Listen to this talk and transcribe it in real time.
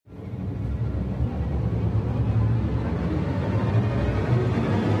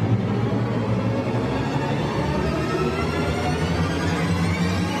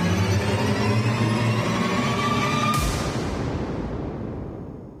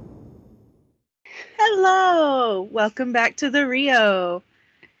Hello! Welcome back to the Rio.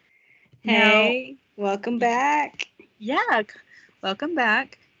 Hey, welcome back. Yeah, welcome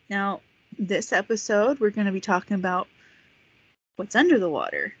back. Now, this episode, we're going to be talking about what's under the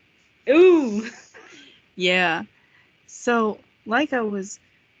water. Ooh. Yeah. So,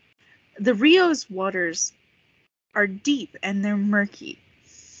 the Rio's waters are deep and they're murky.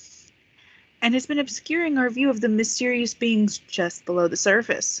 And it's been obscuring our view of the mysterious beings just below the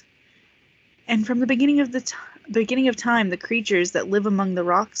surface. And from the beginning of time, the creatures that live among the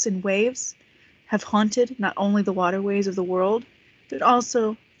rocks and waves have haunted not only the waterways of the world, but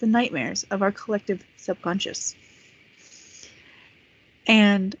also the nightmares of our collective subconscious.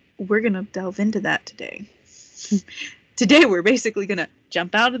 And we're going to delve into that today. Today, we're basically going to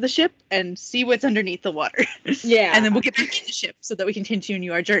jump out of the ship and see what's underneath the water. Yeah. And then we'll get back in the ship so that we can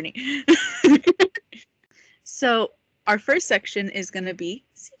continue our journey. So, our first section is going to be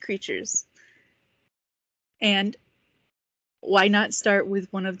sea creatures. And why not start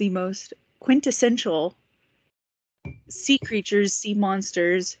with one of the most quintessential sea creatures, sea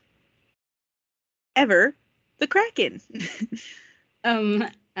monsters ever, the Kraken.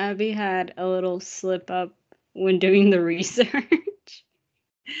 Abby had a little slip up when doing the research.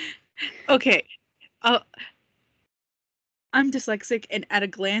 Okay. I'm dyslexic, and at a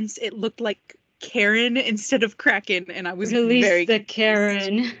glance, it looked like Karen instead of Kraken, and I was Release very the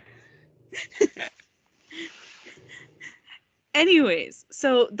Karen. Anyways,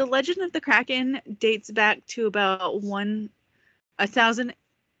 so the legend of the Kraken dates back to about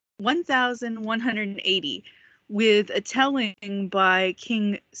 1180 with a telling by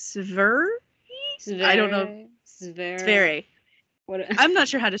King Sverre. I don't know. Sverre. I'm not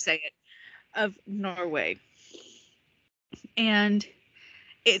sure how to say it. Of Norway. And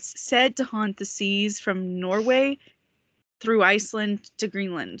it's said to haunt the seas from Norway through Iceland to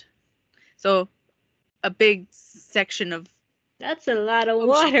Greenland. So a big section of... That's a lot of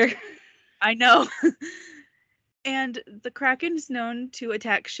water. I know. And the Kraken is known to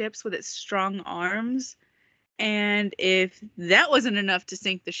attack ships with its strong arms. And if that wasn't enough to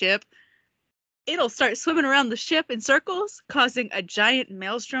sink the ship, it'll start swimming around the ship in circles, causing a giant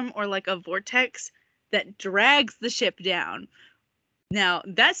maelstrom or like a vortex that drags the ship down. Now,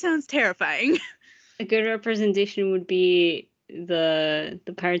 that sounds terrifying. A good representation would be the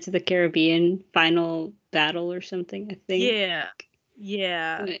Pirates of the Caribbean final battle or something, I think.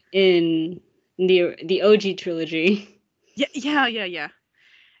 Yeah. In the OG trilogy. Yeah.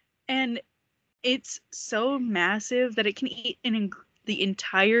 And it's so massive that it can eat the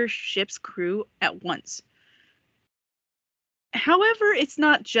entire ship's crew at once. However, it's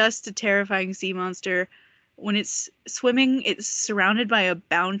not just a terrifying sea monster. When it's swimming, it's surrounded by a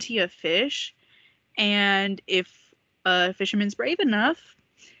bounty of fish. And if a fisherman's brave enough,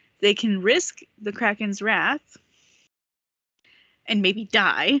 they can risk the Kraken's wrath and maybe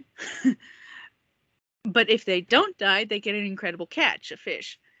die. But if they don't die, they get an incredible catch, a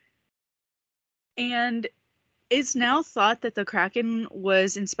fish. And it's now thought that the Kraken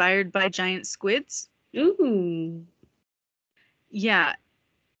was inspired by giant squids. Ooh. Yeah.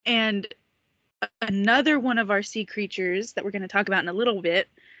 And another one of our sea creatures that we're going to talk about in a little bit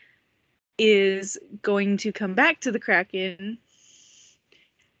is going to come back to the Kraken,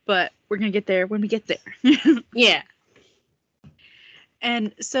 but we're going to get there when we get there. Yeah.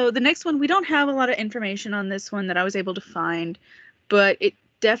 And so the next one, we don't have a lot of information on this one that I was able to find, but it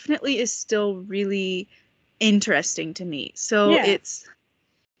definitely is still really interesting to me. So It's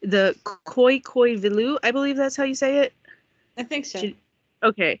the Khoikhoi-Vilu, I believe that's how you say it. I think so.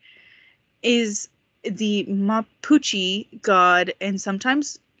 Okay. Is the Mapuche god and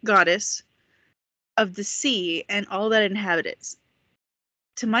sometimes goddess of the sea and all that inhabits.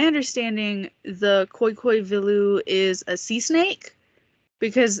 To my understanding, the Khoikhoi-Vilu is a sea snake,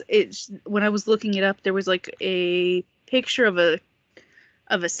 because when I was looking it up, there was like a picture of a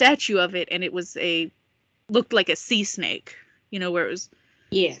statue of it, and it was looked like a sea snake, where it was.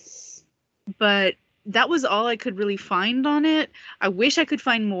 Yes. But that was all I could really find on it. I wish I could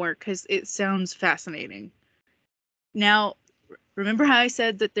find more because it sounds fascinating. Now, remember how I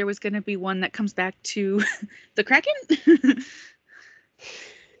said that there was going to be one that comes back to the Kraken?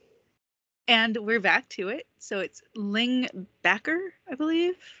 And we're back to it. So it's Lyngbakker, I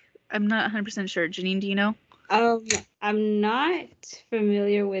believe. I'm not 100% sure. Janine, do you know? I'm not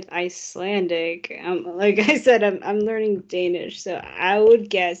familiar with Icelandic. Like I said, I'm learning Danish, so I would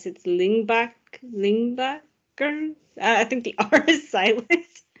guess it's Lyngbakker. I think the R is silent.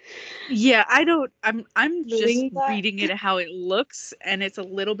 Yeah, I'm just reading it how it looks, and it's a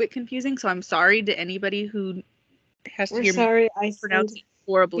little bit confusing, so I'm sorry to anybody who has to hear me pronounce it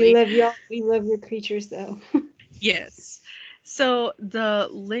horribly. We love your creatures though. Yes. So the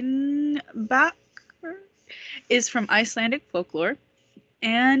Lindbakker is from Icelandic folklore,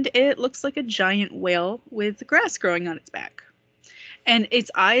 and it looks like a giant whale with grass growing on its back. And its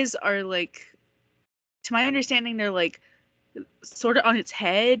eyes are like, to my understanding, they're like sort of on its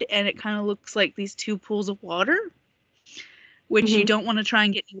head, and it kind of looks like these two pools of water, which you don't want to try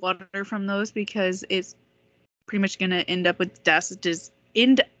and get water from those because it's pretty much going to end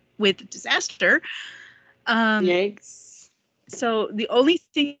with disaster. Yikes. So the only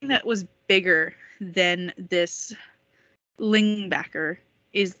thing that was bigger than this Lingbacker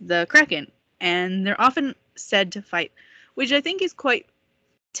is the Kraken, and they're often said to fight, which I think is quite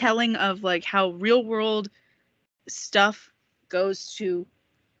telling of like how real world stuff goes to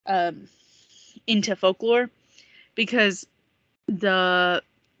into folklore, because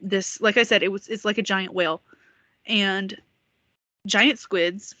this, like I said, it's like a giant whale and giant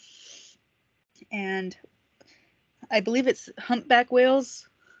squids, and I believe it's humpback whales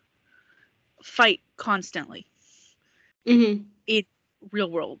fight constantly in real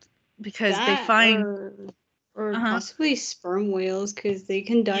world because they find or possibly sperm whales because they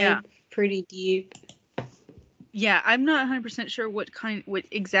can dive pretty deep. Yeah, I'm not 100% sure what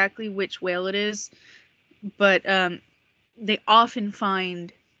exactly which whale it is, but they often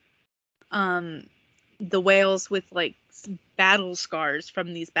find the whales with like battle scars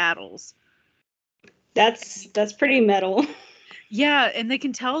from these battles. That's pretty metal. Yeah, and they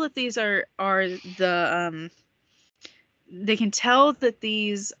can tell that these are the they can tell that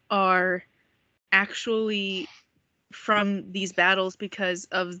these are actually from these battles because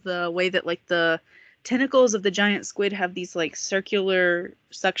of the way that like the tentacles of the giant squid have these like circular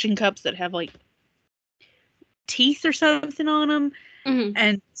suction cups that have like teeth or something on them.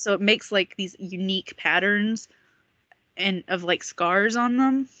 And so it makes like these unique patterns and of like scars on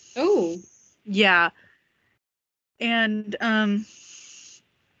them. Oh. Yeah. And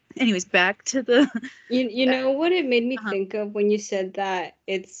anyways, back to the you know what it made me think of when you said that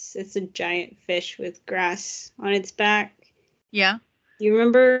it's a giant fish with grass on its back? Yeah. You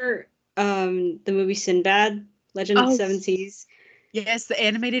remember the movie Sinbad, Legend of the Seven Seas? Yes, the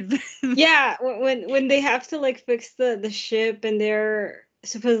animated. Yeah, when they have to like fix the ship and they're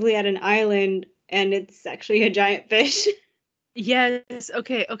supposedly at an island and it's actually a giant fish. Yes.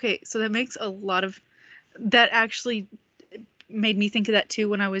 Okay. So that makes a lot of that actually made me think of that too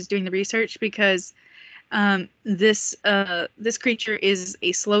when I was doing the research, because this creature is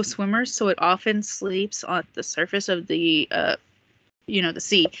a slow swimmer, so it often sleeps on the surface of the the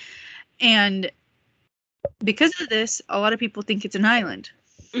sea, and because of this, a lot of people think it's an island.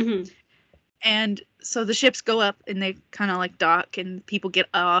 And so the ships go up and they kind of like dock and people get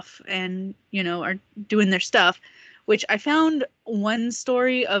off and are doing their stuff, which I found one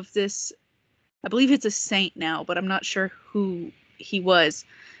story of this. I believe it's a saint now, but I'm not sure who he was.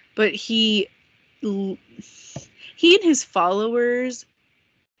 But he and his followers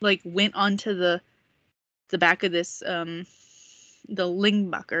like went onto the back of this the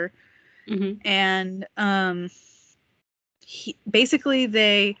Lingbacker, and basically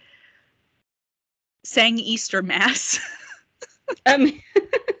they sang Easter Mass on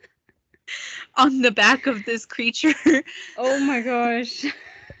the back of this creature. Oh my gosh.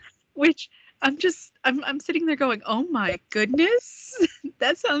 Which I'm sitting there going, oh my goodness,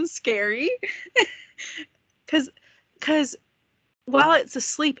 that sounds scary. Because while it's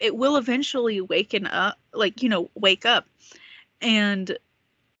asleep, it will eventually wake up. And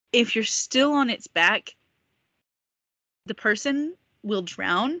if you're still on its back, the person will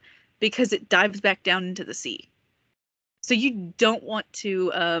drown because it dives back down into the sea. So you don't want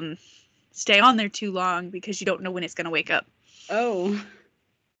to stay on there too long because you don't know when it's going to wake up. Oh.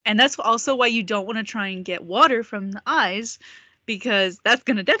 And that's also why you don't want to try and get water from the eyes, because that's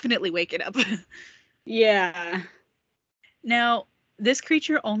going to definitely wake it up. Yeah. Now, this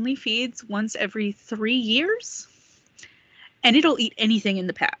creature only feeds once every 3 years, and it'll eat anything in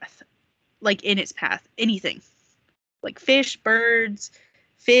the path. Like in its path, anything. Like fish, birds,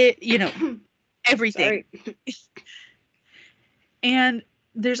 everything. And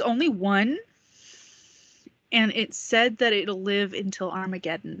there's only one, and it's said that it'll live until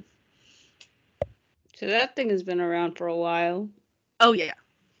Armageddon. So that thing has been around for a while. Oh yeah.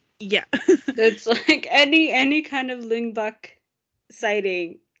 Yeah. It's like any kind of Lingbuck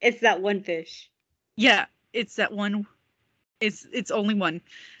sighting, it's that one fish. Yeah, it's that one. It's only one.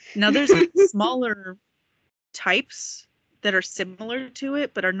 Now there's smaller types that are similar to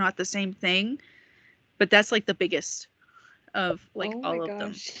it but are not the same thing. But that's like the biggest of like all of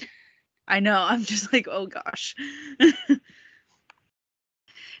them. I know. I'm just like, oh gosh.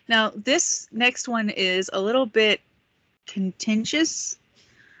 Now, this next one is a little bit contentious.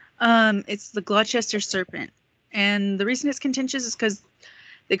 It's the Gloucester serpent. And the reason it's contentious is because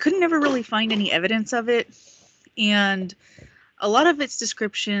they couldn't ever really find any evidence of it. And a lot of its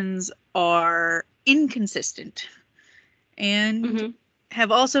descriptions are inconsistent and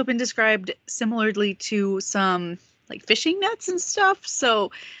have also been described similarly to some like fishing nets and stuff.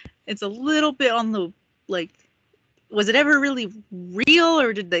 So it's a little bit on the like, was it ever really real,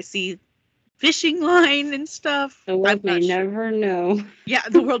 or did they see fishing line and stuff? The world may never know. Yeah,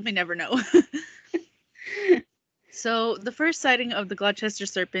 the world may never know. So the first sighting of the Gloucester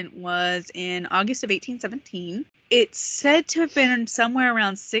serpent was in August of 1817. It's said to have been somewhere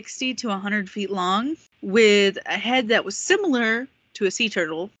around 60 to 100 feet long, with a head that was similar to a sea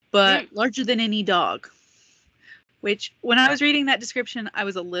turtle, but larger than any dog. Which, when I was reading that description, I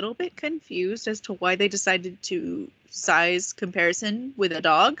was a little bit confused as to why they decided to size comparison with a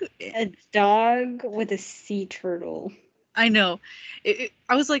dog. A dog with a sea turtle. I know.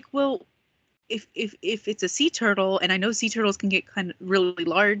 I was like, well, if it's a sea turtle, and I know sea turtles can get kind of really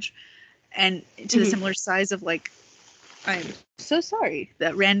large, and to the similar size of like, I'm so sorry,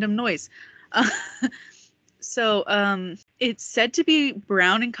 that random noise. So it's said to be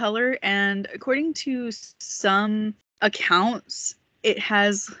brown in color, and according to some accounts, it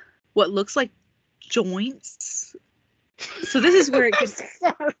has what looks like joints. So this is where it gets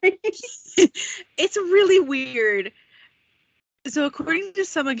sorry. It's really weird. So according to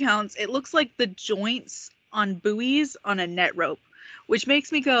some accounts, it looks like the joints on buoys on a net rope, which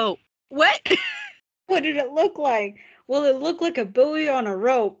makes me go, what? What did it look like? Well, it looked like a buoy on a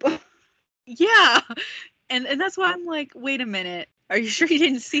rope. Yeah. And that's why I'm like, wait a minute. Are you sure you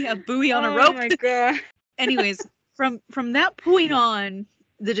didn't see a buoy on a rope? Oh my god. Anyways, from that point on,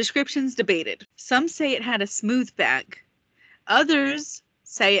 the description's debated. Some say it had a smooth back. Others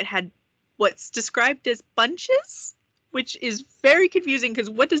say it had what's described as bunches, which is very confusing because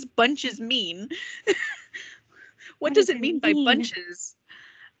what does bunches mean? What does it mean by bunches?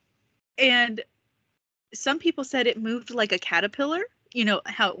 And some people said it moved like a caterpillar, you know,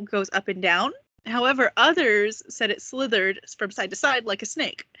 how it goes up and down. However, others said it slithered from side to side like a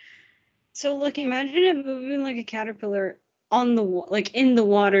snake. So look, imagine it moving like a caterpillar on the like in the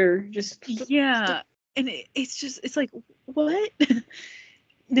water, just yeah. And it's like, what?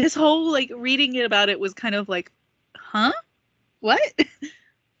 This whole like reading it about it was kind of like, huh? What?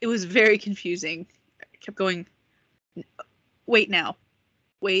 It was very confusing. I kept going, wait now.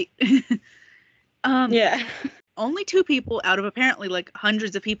 Wait. Yeah. Only 2 people out of apparently like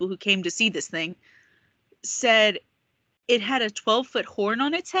hundreds of people who came to see this thing said it had a 12-foot horn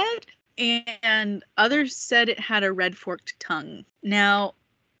on its head, and others said it had a red forked tongue. Now,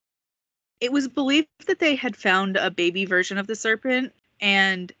 it was believed that they had found a baby version of the serpent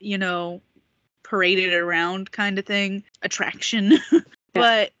and, you know, paraded it around kind of thing, attraction.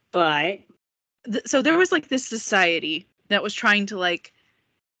 But so there was like this society that was trying to like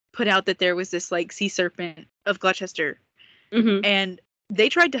put out that there was this like sea serpent of Gloucester. And they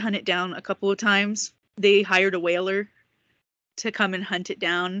tried to hunt it down a couple of times. They hired a whaler to come and hunt it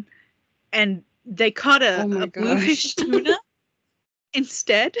down, and they caught a bluefish tuna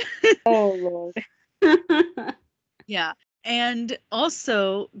instead. Oh Lord. Yeah. And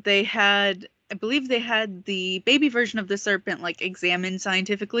also I believe they had the baby version of the serpent like examined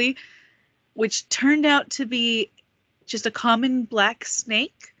scientifically, which turned out to be just a common black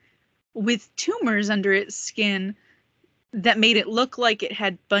snake with tumors under its skin that made it look like it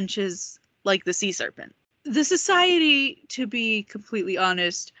had bunches like the sea serpent. The society, to be completely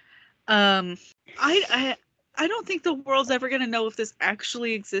honest, I don't think the world's ever going to know if this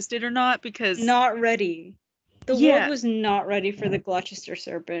actually existed or not, because not ready. The world was not ready for the Gloucester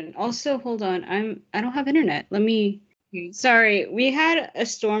serpent. Also, hold on, I don't have internet. Let me. Sorry, we had a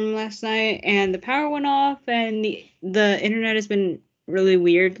storm last night and the power went off, and the internet has been really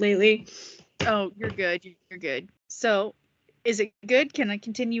weird lately. Oh, you're good. You're good. So, is it good? Can I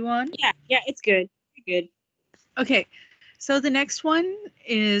continue on? Yeah, it's good. Good. Okay. So the next one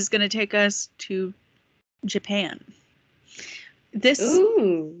is going to take us to Japan.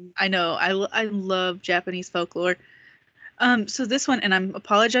 I know, I love Japanese folklore. So this one, and I'm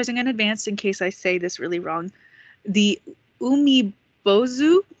apologizing in advance in case I say this really wrong. The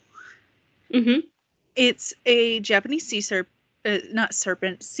Umibozu. It's a Japanese sea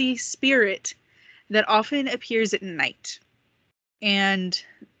spirit that often appears at night. And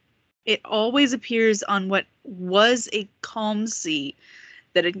it always appears on what was a calm sea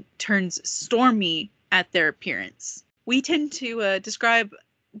that it turns stormy at their appearance. We tend to describe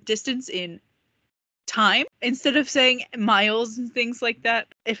distance in time instead of saying miles and things like that.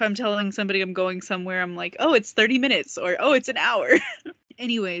 If I'm telling somebody I'm going somewhere, I'm like, oh, it's 30 minutes or oh, it's an hour.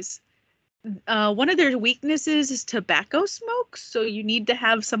 Anyways, one of their weaknesses is tobacco smoke, so you need to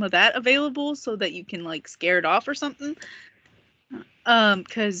have some of that available so that you can like scare it off or something.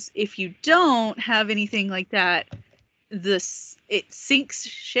 Because if you don't have anything like that, it sinks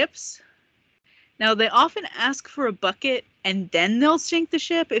ships. Now they often ask for a bucket and then they'll sink the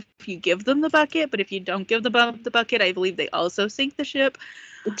ship if you give them the bucket, but if you don't give them the bucket, I believe they also sink the ship.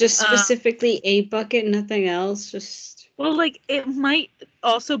 Just specifically a bucket, nothing else. Just well, like it might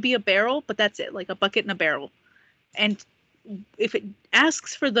also be a barrel, but that's it, like a bucket and a barrel. And if it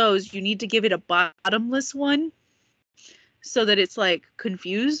asks for those, you need to give it a bottomless one so that it's like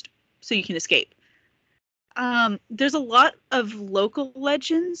confused so you can escape. There's a lot of local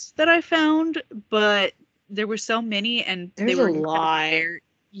legends that I found, but there were so many and there's they were a lot.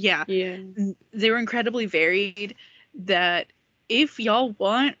 Yeah. Yeah. They were incredibly varied that if y'all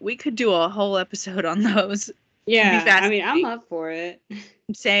want, we could do a whole episode on those. Yeah, I mean, I'm up for it.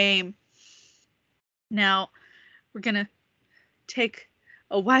 Same. Now, we're going to take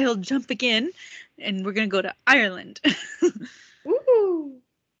a wild jump again, and we're going to go to Ireland. Woo!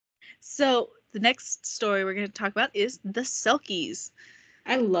 So, the next story we're going to talk about is the Selkies.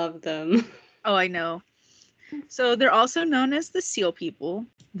 I love them. Oh, I know. So, they're also known as the Seal People.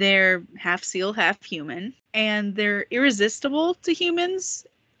 They're half seal, half human, and they're irresistible to humans,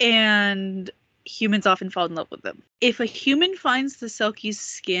 and humans often fall in love with them. If a human finds the Selkie's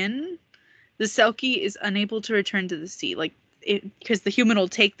skin, the Selkie is unable to return to the sea, like because the human will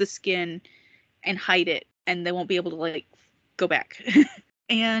take the skin and hide it, and they won't be able to like go back.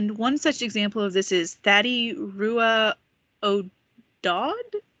 And one such example of this is Thady Rua O'Dod.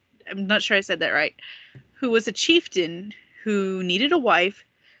 I'm not sure I said that right. Who was a chieftain who needed a wife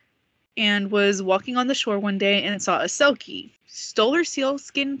and was walking on the shore one day and saw a Selkie, stole her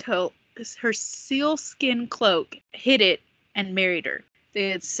sealskin cloak, hid it, and married her. They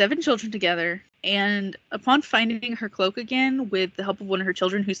had 7 children together, and upon finding her cloak again with the help of one of her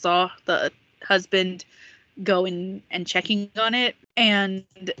children who saw the husband go in and checking on it, and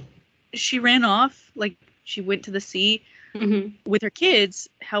she ran off, like she went to the sea with her kids.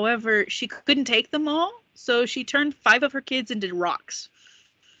 However, she couldn't take them all, so she turned 5 of her kids into rocks.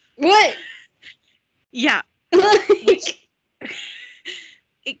 What? Yeah. Which,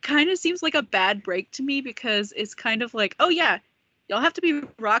 it kind of seems like a bad break to me because it's kind of like, oh yeah, y'all have to be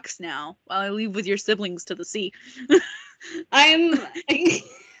rocks now while I leave with your siblings to the sea.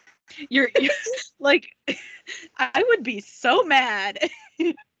 You're like, I would be so mad.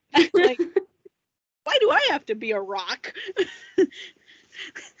 Like, why do I have to be a rock?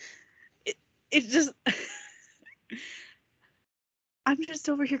 It just, I'm just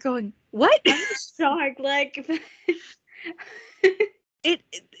over here going, what? I'm shocked. Like, it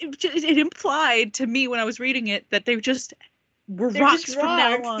implied to me when I was reading it that they just were rocks just from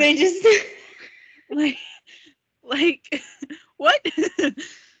now on. They just like what?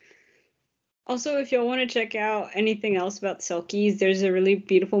 Also, if y'all want to check out anything else about Selkies, there's a really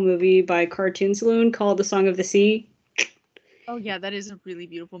beautiful movie by Cartoon Saloon called The Song of the Sea. Oh yeah, that is a really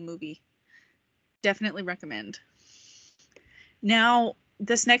beautiful movie. Definitely recommend. Now,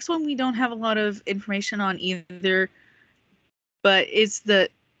 this next one we don't have a lot of information on either, but it's the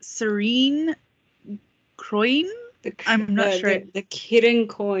Serene Croin. I'm not sure. The Kirin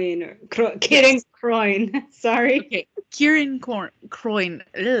Coin. Or Kirin Croin. Sorry. Okay. Kirin Croin.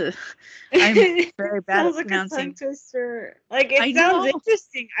 Ugh. I'm very bad at pronouncing. Like a tongue twister. Like, it sounds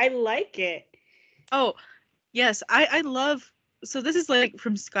interesting. I like it. Oh, yes. I love... So this is like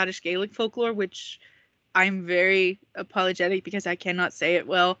from Scottish Gaelic folklore, which I'm very apologetic because I cannot say it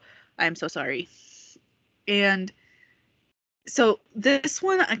well. I'm so sorry. And so this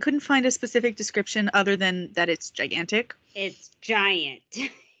one, I couldn't find a specific description other than that it's gigantic. It's giant.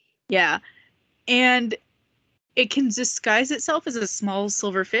 Yeah. And it can disguise itself as a small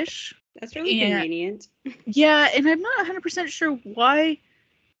silver fish. That's really convenient. Yeah, and I'm not 100% sure why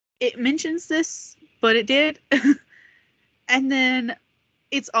it mentions this, but it did. And then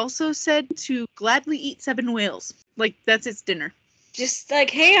it's also said to gladly eat 7 whales. Like, that's its dinner. Just like,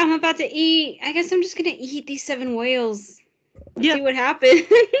 hey, I'm about to eat. I guess I'm just going to eat these 7 whales. Yeah. See what happens.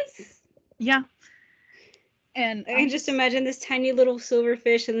 Yeah. And I can just imagine this tiny little silver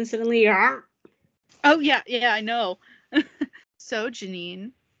fish and then suddenly... Oh, yeah. Yeah, I know. So,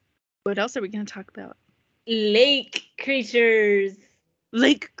 Janine, what else are we going to talk about? Lake creatures.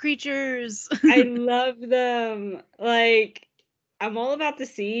 Lake creatures. I love them. Like, I'm all about the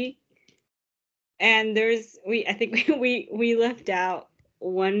sea. And I think we left out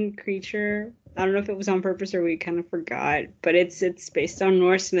one creature I don't know if it was on purpose or we kind of forgot, but it's based on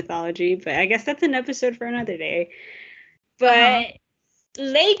Norse mythology. But I guess that's an episode for another day. But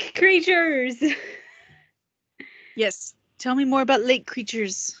lake creatures. Yes. Tell me more about lake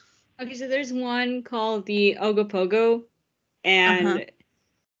creatures. Okay, so there's one called the Ogopogo, and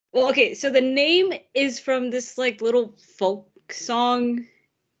well, okay, so the name is from this like little folk song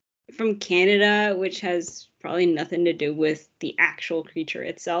from Canada, which has probably nothing to do with the actual creature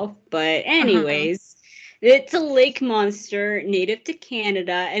itself. But anyways, it's a lake monster native to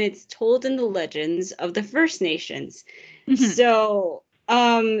Canada, and it's told in the legends of the First Nations. So,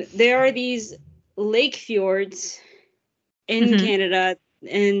 there are these lake fjords in Canada,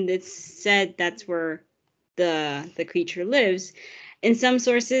 and it's said that's where the creature lives. In some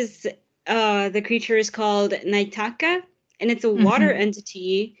sources, the creature is called Naitaka, and it's a water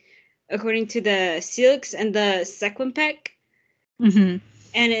entity, according to the Silks and the Secwepemc,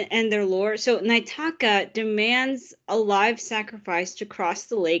 and their lore. So Naitaka demands a live sacrifice to cross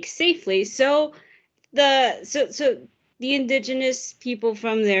the lake safely. So the indigenous people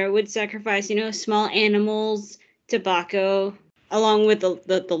from there would sacrifice, small animals, tobacco, along with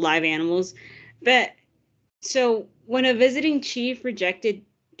the live animals. But so when a visiting chief rejected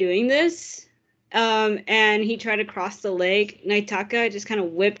doing this, and he tried to cross the lake, Naitaka just kind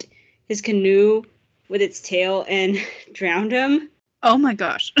of whipped his canoe with its tail and drowned him. Oh my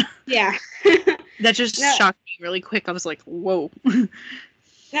gosh. Yeah. That just shocked me really quick. I was like, whoa.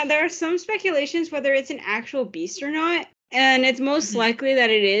 Now, there are some speculations whether it's an actual beast or not. And it's most likely that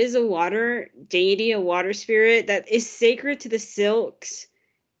it is a water deity, a water spirit that is sacred to the Silks.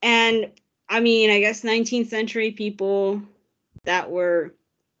 And I mean, I guess 19th century people that were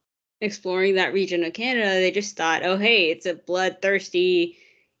exploring that region of Canada, they just thought, oh, hey, it's a bloodthirsty,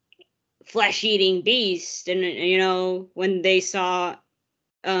 flesh-eating beast. And, when they saw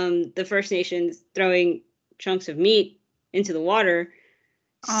the First Nations throwing chunks of meat into the water.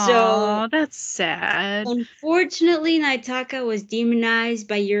 Oh, that's sad. Unfortunately, Naitaka was demonized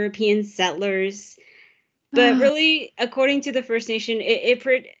by European settlers. But really, according to the First Nation, it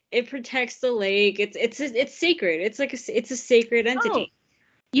protects the lake. It's sacred. It's like it's a sacred entity.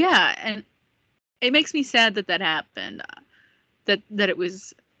 Yeah, and it makes me sad that happened. That it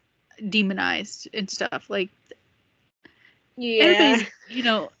was demonized and stuff. Like, everybody's,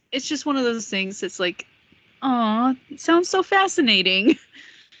 it's just one of those things that's like, aw, it sounds so fascinating.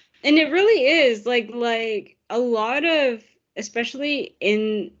 And it really is like a lot of, especially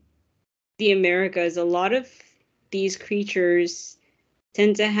in the Americas, a lot of these creatures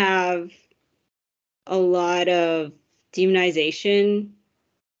tend to have a lot of demonization,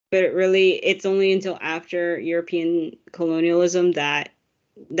 but it's only until after European colonialism that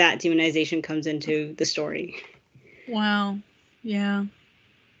demonization comes into the story. Wow. Yeah.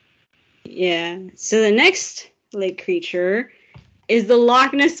 Yeah. So the next lake creature is the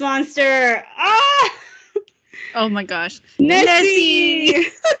Loch Ness Monster. Ah! Oh my gosh. Nessie!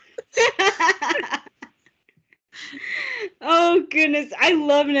 Oh goodness, I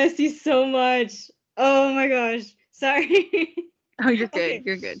love Nessie so much. Oh my gosh. Sorry. Oh, you're good. Okay.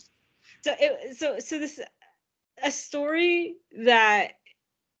 You're good. So this a story that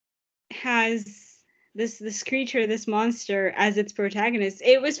has this creature, this monster, as its protagonist.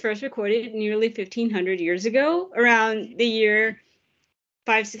 It was first recorded nearly 1,500 years ago, around the year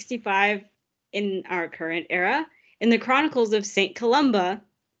 565 in our current era, in the Chronicles of St. Columba.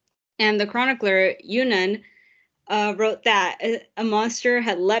 And the chronicler Yunnan wrote that a monster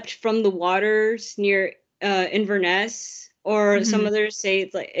had leapt from the waters near Inverness, or some others say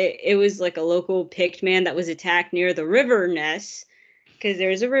it's like it was like a local picked man that was attacked near the river Ness, because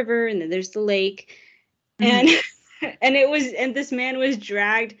there's a river and then there's the lake, and and this man was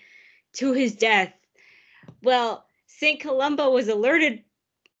dragged to his death. Well, St. Columba was alerted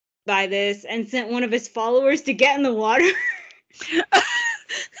by this and sent one of his followers to get in the water.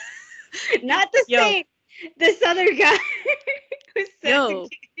 Not the saint, this other guy.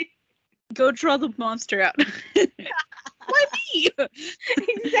 Go draw the monster out. Why me?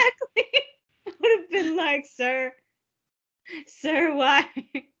 Exactly. I would have been like, sir, why?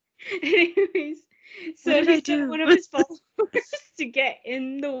 Anyways, so he sent one of his followers to get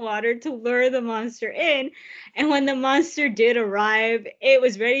in the water to lure the monster in, and when the monster did arrive, it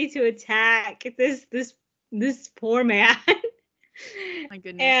was ready to attack this poor man. My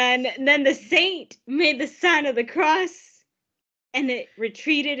goodness. And then the saint made the sign of the cross, and it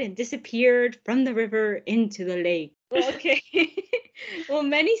retreated and disappeared from the river into the lake. Well, okay. Well,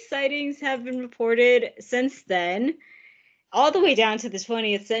 many sightings have been reported since then. all the way down to the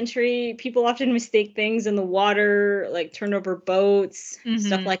 20th century, people often mistake things in the water, like turn over boats,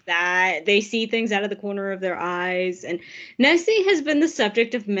 stuff like that. They see things out of the corner of their eyes. And Nessie has been the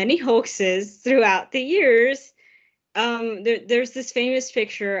subject of many hoaxes throughout the years. There's this famous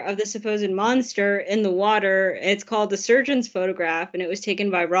picture of the supposed monster in the water. It's called the Surgeon's Photograph, and it was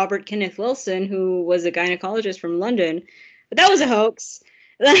taken by Robert Kenneth Wilson, who was a gynecologist from London. But that was a hoax.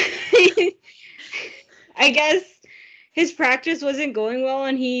 I guess his practice wasn't going well,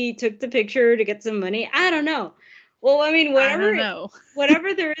 and he took the picture to get some money. I don't know. Well, I mean,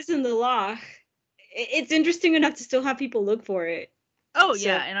 whatever there is in the loch, it's interesting enough to still have people look for it. Oh, so.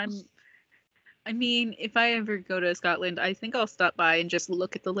 Yeah, and I mean, if I ever go to Scotland, I think I'll stop by and just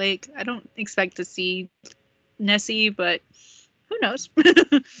look at the lake. I don't expect to see Nessie, but who knows?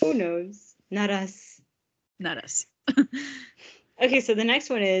 Who knows? Not us. Not us. Okay, so the next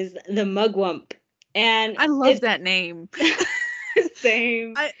one is the Mugwump. And I love that name.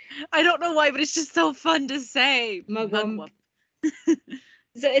 Same. I don't know why, but it's just so fun to say. Mugwump.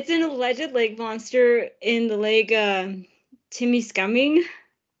 So it's an alleged lake monster in the lake Timiskaming.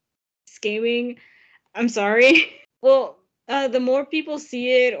 Skaming. I'm sorry. Well, the more people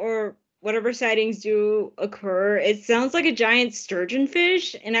see it or whatever sightings do occur, it sounds like a giant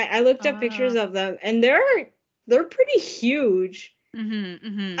sturgeonfish. And I looked up pictures of them, and they're pretty huge. I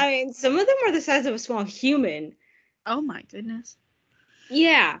mean, some of them are the size of a small human. Oh my goodness.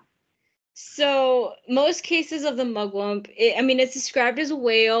 Yeah. So most cases of the mugwump, it's described as a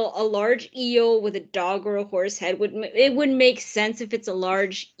whale, a large eel with a dog or a horse head. It would make sense if it's a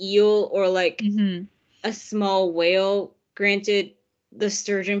large eel or like a small whale. Granted, the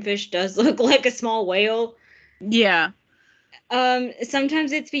sturgeonfish does look like a small whale. Yeah.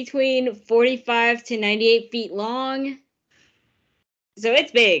 Sometimes it's between 45 to 98 feet long. So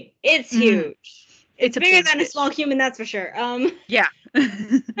it's big. It's huge. It's bigger than a small human, that's for sure. Yeah.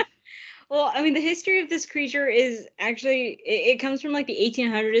 Well, I mean, the history of this creature is actually, it comes from like the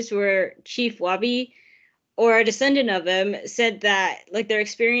 1800s, where Chief Wabi, or a descendant of him, said that like their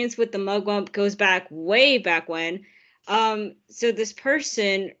experience with the mugwump goes back way back when. So this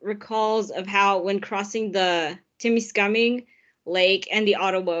person recalls of how when crossing the Timiskaming Lake and the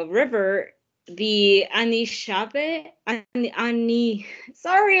Ottawa River, the Anishinaabe,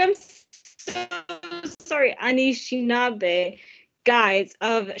 Anishinaabe guides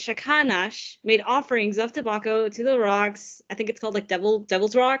of Shakanash made offerings of tobacco to the rocks. I think it's called like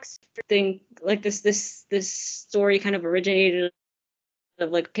Devil's Rocks thing. Like this story kind of originated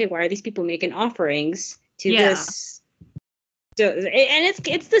of like, okay, why are these people making offerings to this? So, and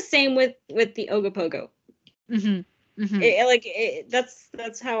it's the same with the Ogopogo.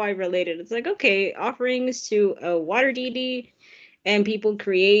 That's how I related. It's like, okay, offerings to a water deity, and people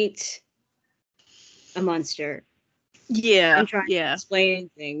create a monster. Yeah. And trying to explain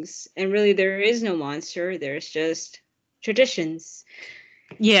things. And really there is no monster, there's just traditions.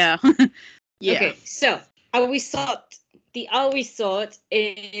 Yeah. Yeah. Okay, so Awisot. The Awisot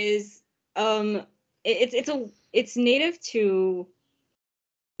is it's native to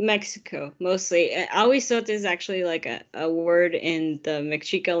Mexico mostly. Awisot is actually like a word in the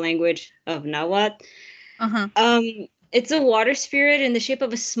Mexica language of Nahuatl. It's a water spirit in the shape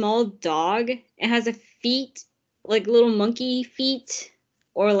of a small dog. It has a feet like little monkey feet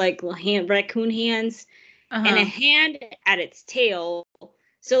or like raccoon hands and a hand at its tail.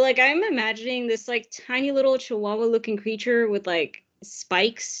 So like I'm imagining this like tiny little chihuahua looking creature with like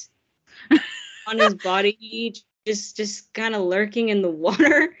spikes on his body, just kind of lurking in the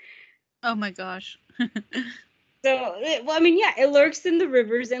water. Oh my gosh. So, well, I mean, yeah, it lurks in the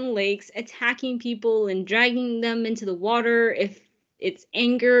rivers and lakes, attacking people and dragging them into the water if it's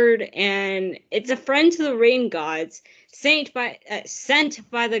angered, and it's a friend to the rain gods, sent by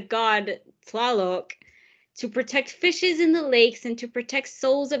the god Tlaloc to protect fishes in the lakes and to protect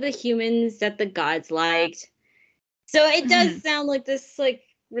souls of the humans that the gods liked. So it does sound like this like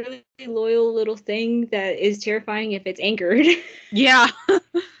really loyal little thing that is terrifying if it's angered. Yeah.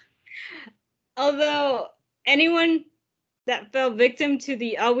 Although anyone that fell victim to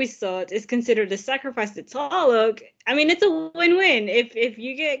the Awisot is considered a sacrifice to Tlaloc. I mean, it's a win-win. If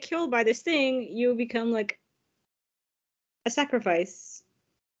you get killed by this thing, you become like a sacrifice.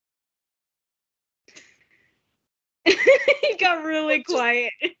 He got really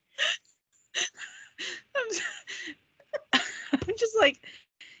quiet. I'm just like,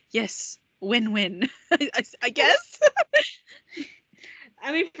 yes, win-win. I guess.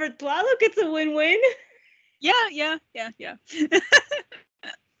 I mean, for Tlaloc, it's a win-win. Yeah.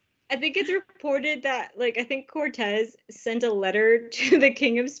 I think it's reported that, like, I think Cortez sent a letter to the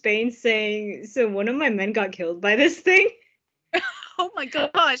King of Spain saying, so one of my men got killed by this thing. Oh my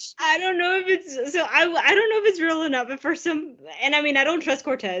gosh. I don't know if it's so. I don't know if it's real or not. But for some, and I mean, I don't trust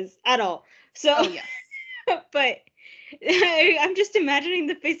Cortez at all. So, Oh yeah. but I'm just imagining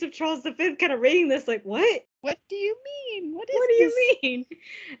the face of Charles V kind of reading this, like, what? What do you mean? What What do is you mean?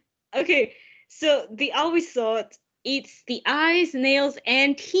 Okay, so the always thought eats the eyes, nails,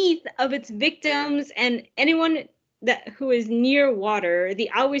 and teeth of its victims, and anyone who is near water.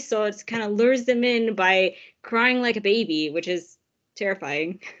 The always thought kind of lures them in by crying like a baby, which is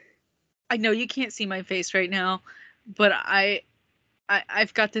terrifying. I know you can't see my face right now, but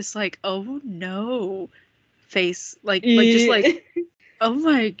I've got this like, oh no face, like just like, oh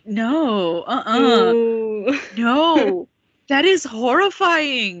my no, Ooh. no, that is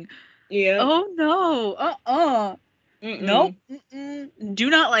horrifying. Yeah. Oh no, nope, do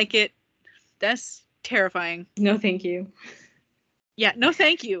not like it. That's terrifying. No, thank you. Yeah, no,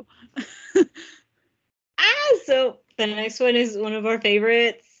 thank you. So the next one is one of our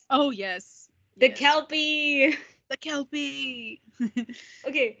favorites. Oh yes, the yes. Kelpie. The Kelpie.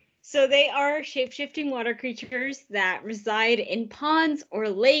 Okay, so they are shape-shifting water creatures that reside in ponds or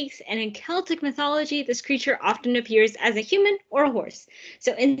lakes, and in Celtic mythology, this creature often appears as a human or a horse.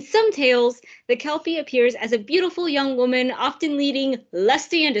 So in some tales, the Kelpie appears as a beautiful young woman, often leading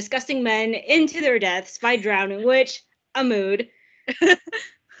lusty and disgusting men into their deaths by drowning, which, a mood.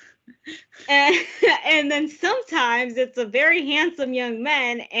 And then sometimes it's a very handsome young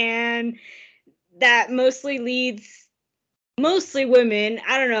man, and that mostly women.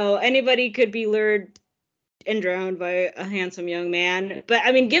 I don't know. Anybody could be lured and drowned by a handsome young man. But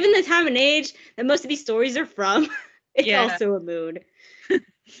I mean, given the time and age that most of these stories are from, it's also a mood.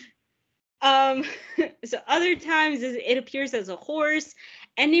 So other times it appears as a horse.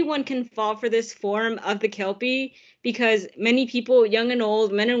 Anyone can fall for this form of the Kelpie because many people, young and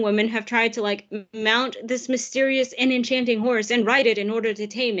old, men and women, have tried to like mount this mysterious and enchanting horse and ride it in order to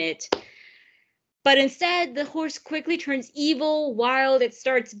tame it. But instead, the horse quickly turns evil, wild, it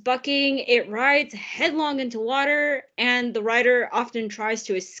starts bucking, it rides headlong into water, and the rider often tries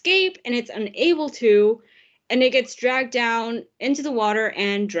to escape, and it's unable to, and it gets dragged down into the water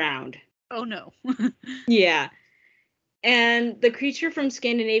and drowned. Oh no. Yeah. And the creature from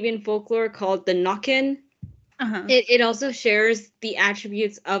Scandinavian folklore called the Nokken, it also shares the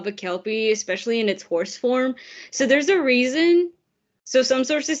attributes of a Kelpie, especially in its horse form. So there's a reason. So some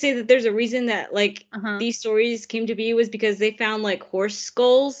sources say that there's a reason that like these stories came to be was because they found like horse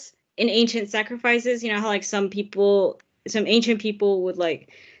skulls in ancient sacrifices. You know how like some ancient people would like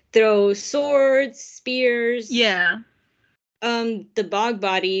throw swords, spears. Yeah. The bog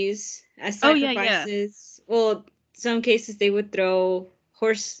bodies as sacrifices. Yeah. Well, some cases they would throw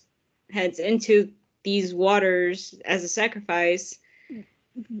horse heads into these waters as a sacrifice.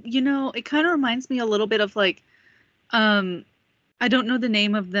 You know, it kind of reminds me a little bit of like, I don't know the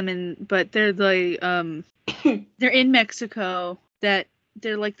name of them, but they're the they're in Mexico. That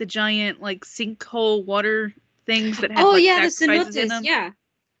they're like the giant like sinkhole water things that have like sacrifices in them.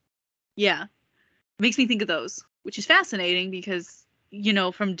 Yeah, makes me think of those, which is fascinating because you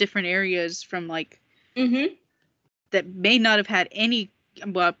know from different areas from like that may not have had any,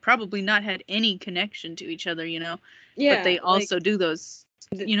 well, probably not had any connection to each other, you know. Yeah, but they also do those,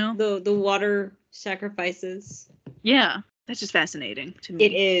 you know, the water sacrifices. Yeah. That's just fascinating to me.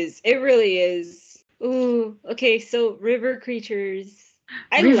 It is. It really is. Ooh, okay, so river creatures.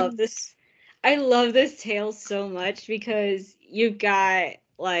 I love this tale so much because you've got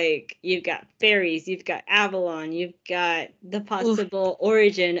fairies, you've got Avalon, you've got the possible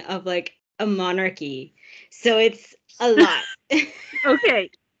origin of like a monarchy. So it's a lot. Okay.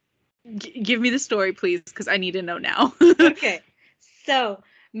 Give me the story, please, because I need to know now. Okay. So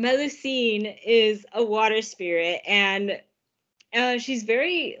Melusine is a water spirit, and she's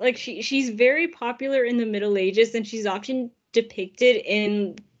very she's very popular in the Middle Ages, and she's often depicted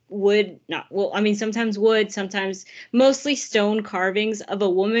in sometimes wood, sometimes mostly stone carvings of a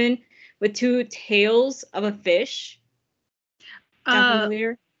woman with two tails of a fish. Sound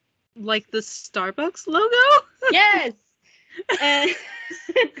familiar? Like the Starbucks logo? Yes. And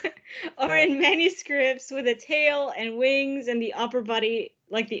or in manuscripts with a tail and wings, and the upper body,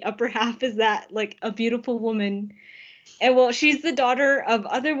 like the upper half is that like a beautiful woman. And well, she's the daughter of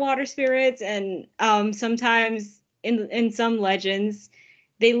other water spirits, and sometimes in some legends,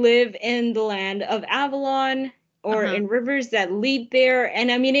 they live in the land of Avalon or in rivers that lead there.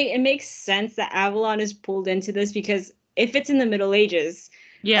 And I mean, it makes sense that Avalon is pulled into this because if it's in the Middle Ages,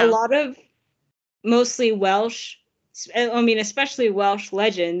 a lot of mostly Welsh, I mean, especially Welsh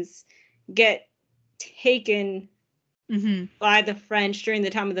legends get taken by the French during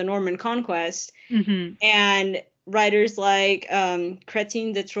the time of the Norman conquest. And writers like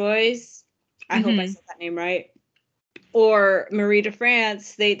Chrétien de Troyes, I hope I said that name right, or Marie de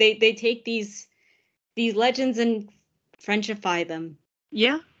France, they take these legends and Frenchify them.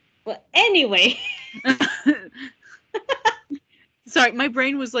 Yeah. Well, anyway. Sorry, my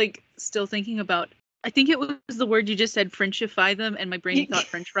brain was like still thinking about, I think it was the word you just said, Frenchify them, and my brain thought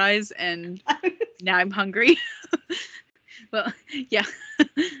French fries, and now I'm hungry. Well, yeah.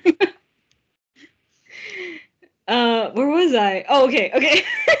 Where was I? Oh, okay.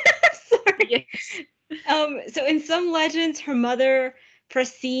 Sorry. Yes. So in some legends, her mother,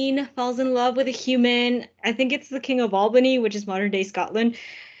 Prasine, falls in love with a human. I think it's the King of Albany, which is modern day Scotland,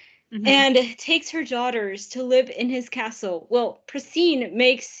 and takes her daughters to live in his castle. Well, Prasine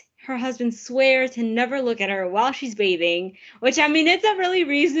makes her husband swear to never look at her while she's bathing, which, I mean, it's a really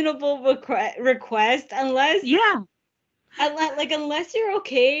reasonable request, unless you're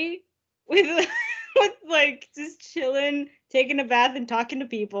okay with with like just chilling, taking a bath, and talking to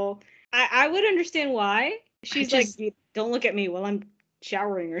people. I would understand why. She's like, don't look at me while I'm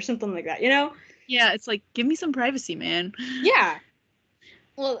showering or something like that, you know? Yeah, it's like, give me some privacy, man. Yeah.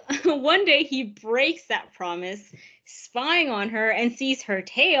 Well, one day he breaks that promise, spying on her, and sees her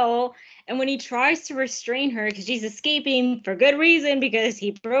tail. And when he tries to restrain her because she's escaping for good reason, because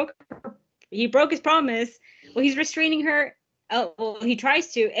he broke his promise, well, he's restraining her. Well, he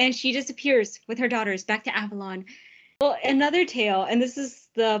tries to, and she disappears with her daughters back to Avalon. Well, another tale, and this is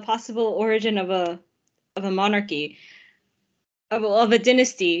the possible origin of a monarchy, of a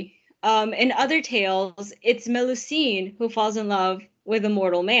dynasty. In other tales, it's Melusine who falls in love with a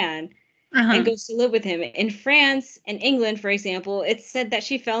mortal man and goes to live with him. In France and England, for example, it's said that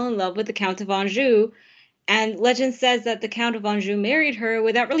she fell in love with the Count of Anjou, and legend says that the Count of Anjou married her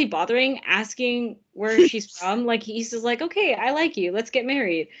without really bothering asking where she's from. Like, he's just like, okay, I like you, let's get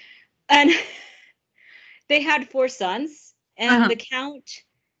married. And they had 4 sons, and the Count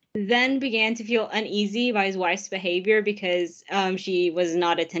then began to feel uneasy by his wife's behavior because she was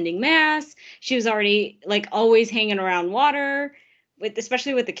not attending mass. She was already like always hanging around water,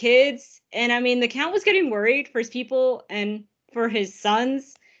 especially with the kids. And I mean, the Count was getting worried for his people and for his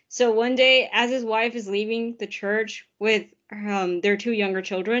sons. So one day, as his wife is leaving the church with their 2 younger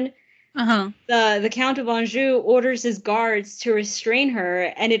children, the Count of Anjou orders his guards to restrain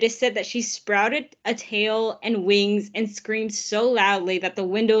her, and it is said that she sprouted a tail and wings and screamed so loudly that the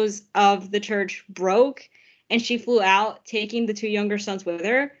windows of the church broke, and she flew out, taking the 2 younger sons with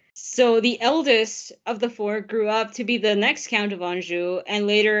her. So the eldest of the 4 grew up to be the next Count of Anjou, and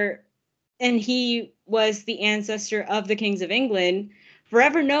he was the ancestor of the kings of England,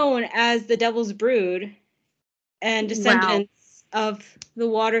 forever known as the Devil's Brood, and descendants of the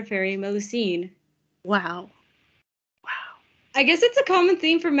water fairy Melusine. Wow. I guess it's a common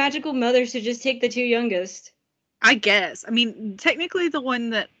theme for magical mothers to just take the 2 youngest. I guess. I mean, technically the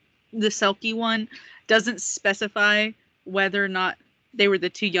Selkie one doesn't specify whether or not they were the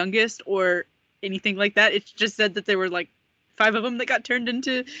 2 youngest or anything like that. It just said that there were like 5 of them that got turned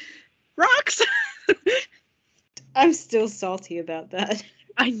into rocks. I'm still salty about that.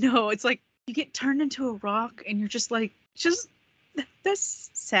 I know. It's like, you get turned into a rock and you're just like, that's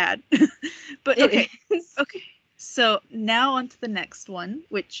sad. But okay. Okay. So now on to the next one,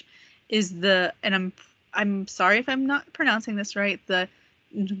 which is and I'm sorry if I'm not pronouncing this right, the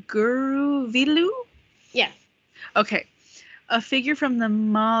Nguruvilu? Yeah. Okay. A figure from the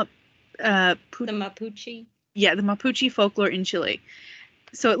Mapuche? Yeah, the Mapuche folklore in Chile.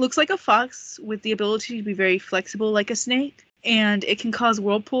 So it looks like a fox with the ability to be very flexible like a snake, and it can cause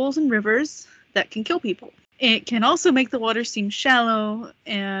whirlpools and rivers that can kill people. It can also make the water seem shallow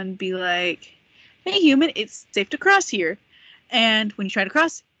and be like, hey, human, it's safe to cross here. And when you try to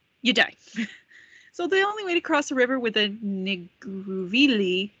cross, you die. So the only way to cross a river with a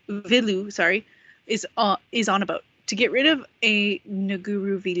Nguruvilu, is on a boat. To get rid of a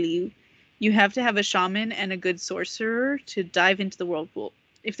Nguruvilu, you have to have a shaman and a good sorcerer to dive into the whirlpool.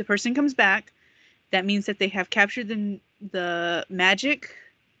 If the person comes back, that means that they have captured the magic,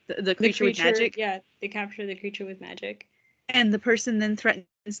 the creature with magic. Yeah, they capture the creature with magic. And the person then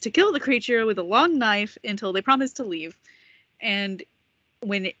threatens to kill the creature with a long knife until they promise to leave. And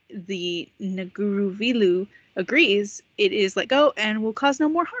when the Nguruvilu agrees, it is let go and will cause no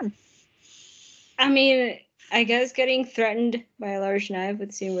more harm. I mean, I guess getting threatened by a large knife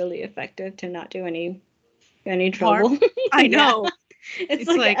would seem really effective to not do any trouble. I know. It's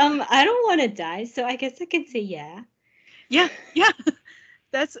like I don't want to die, so I guess I can say yeah. Yeah.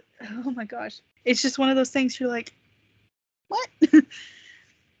 That's, oh my gosh. It's just one of those things you're like, what?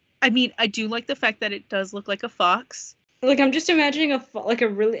 I mean, I do like the fact that it does look like a fox. Like, I'm just imagining a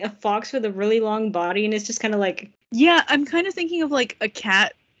fox with a really long body, and it's just kind of like... Yeah, I'm kind of thinking of like a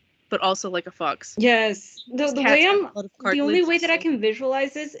cat, but also like a fox. Yes. The only way that I so. can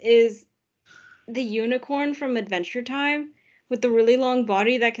visualize this is the unicorn from Adventure Time with the really long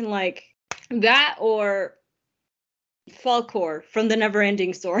body that can like that, or Falkor from the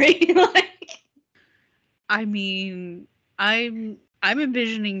Neverending Story. Like, I mean, I'm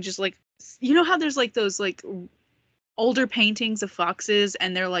envisioning just like, you know how there's like those like older paintings of foxes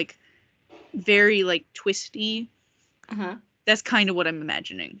and they're like very like twisty. uh-huh. That's kind of what I'm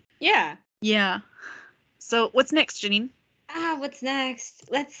imagining. Yeah. Yeah. So what's next, Janine? What's next?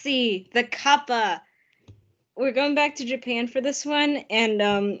 Let's see. The kappa. We're going back to Japan for this one, and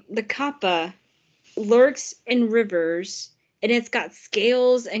the kappa lurks in rivers, and it's got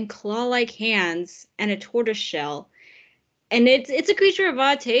scales and claw-like hands and a tortoise shell. And it's a creature of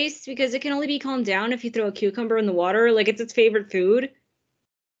odd taste because it can only be calmed down if you throw a cucumber in the water. Like, it's its favorite food.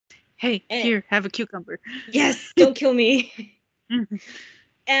 Hey, here, have a cucumber. Yes, don't kill me.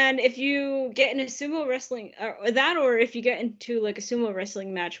 And if you get in a sumo wrestling, or if you get into like a sumo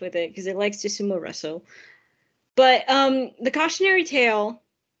wrestling match with it, because it likes to sumo wrestle. But the cautionary tale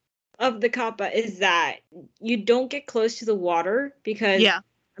of the kappa is that you don't get close to the water because, yeah.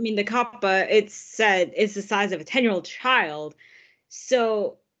 I mean, the kappa, it's said, is the size of a 10-year-old child.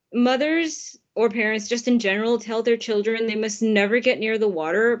 So mothers or parents just in general tell their children they must never get near the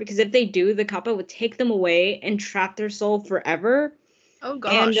water, because if they do, the kappa would take them away and trap their soul forever. Oh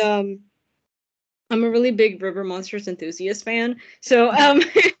gosh. And I'm a really big River Monsters enthusiast fan. So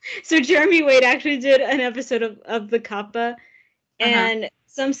so Jeremy Wade actually did an episode of the kappa, and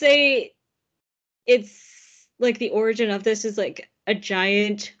some say it's like the origin of this is like a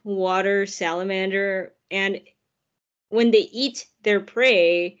giant water salamander, and when they eat their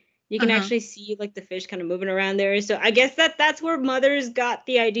prey, you can actually see like the fish kind of moving around there. So I guess that's where mothers got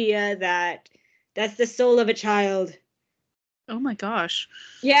the idea that that's the soul of a child. Oh my gosh.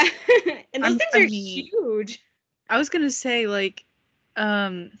 Yeah. And those things are huge. I was gonna say, like,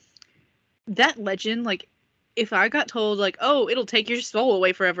 that legend, like, if I got told, like, oh, it'll take your soul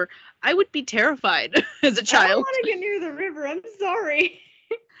away forever, I would be terrified as a child. I don't want to get near the river. I'm sorry.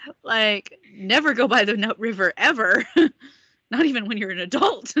 Like, never go by the river ever. Not even when you're an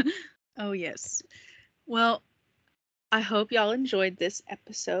adult. Oh, yes. Well, I hope y'all enjoyed this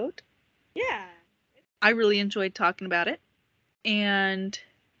episode. Yeah. I really enjoyed talking about it. And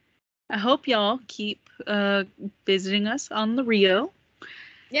I hope y'all keep visiting us on the Rio.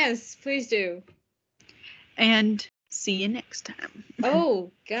 Yes, please do. And see you next time. Oh,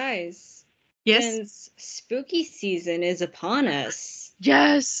 guys. Yes. Since spooky season is upon us.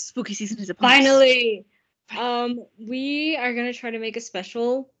 Yes, spooky season is upon Finally. us. We are gonna try to make a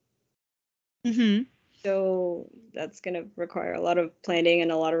special. So that's gonna require a lot of planning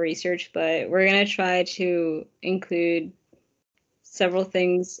and a lot of research, but we're gonna try to include several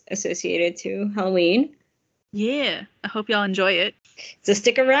things associated to Halloween. Yeah, I hope y'all enjoy it. So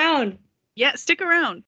stick around. Yeah, stick around.